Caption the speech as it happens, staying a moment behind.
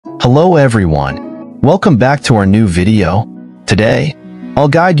Hello everyone, welcome back to our new video. Today, I'll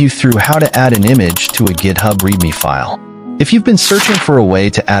guide you through how to add an image to a GitHub README file. If you've been searching for a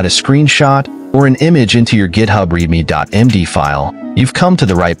way to add a screenshot or an image into your GitHub README.md file, you've come to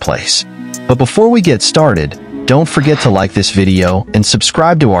the right place. But before we get started, don't forget to like this video and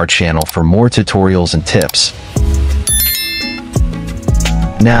subscribe to our channel for more tutorials and tips.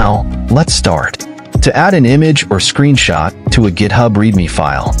 Now, let's start. To add an image or screenshot to a GitHub README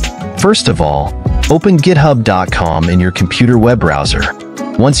file, first of all, open github.com in your computer web browser.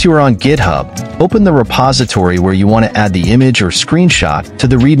 Once you are on GitHub, open the repository where you want to add the image or screenshot to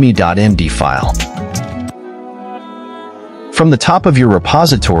the readme.md file. From the top of your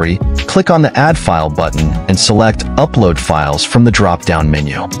repository, click on the Add File button and select Upload Files from the drop-down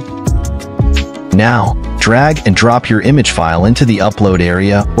menu. Now, drag and drop your image file into the upload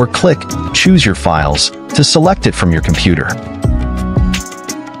area or click Choose Your Files to select it from your computer.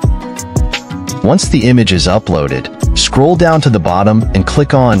 Once the image is uploaded, scroll down to the bottom and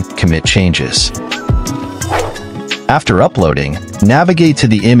click on Commit Changes. After uploading, navigate to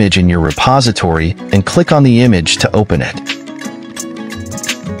the image in your repository and click on the image to open it.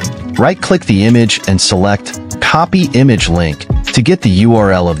 Right-click the image and select Copy Image Link to get the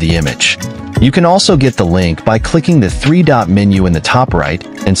URL of the image. You can also get the link by clicking the three-dot menu in the top right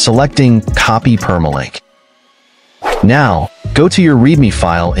and selecting Copy Permalink. Now, go to your README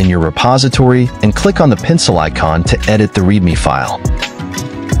file in your repository and click on the pencil icon to edit the README file.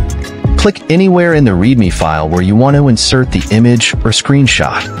 Click anywhere in the README file where you want to insert the image or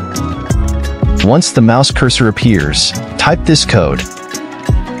screenshot. Once the mouse cursor appears, type this code.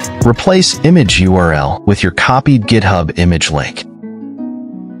 Replace image URL with your copied GitHub image link.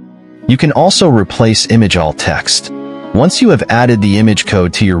 You can also replace image alt text. Once you have added the image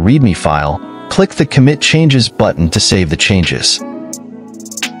code to your README file, click the Commit Changes button to save the changes.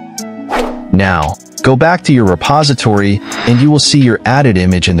 Now, go back to your repository and you will see your added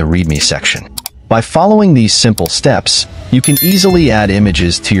image in the README section. By following these simple steps, you can easily add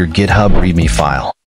images to your GitHub README file.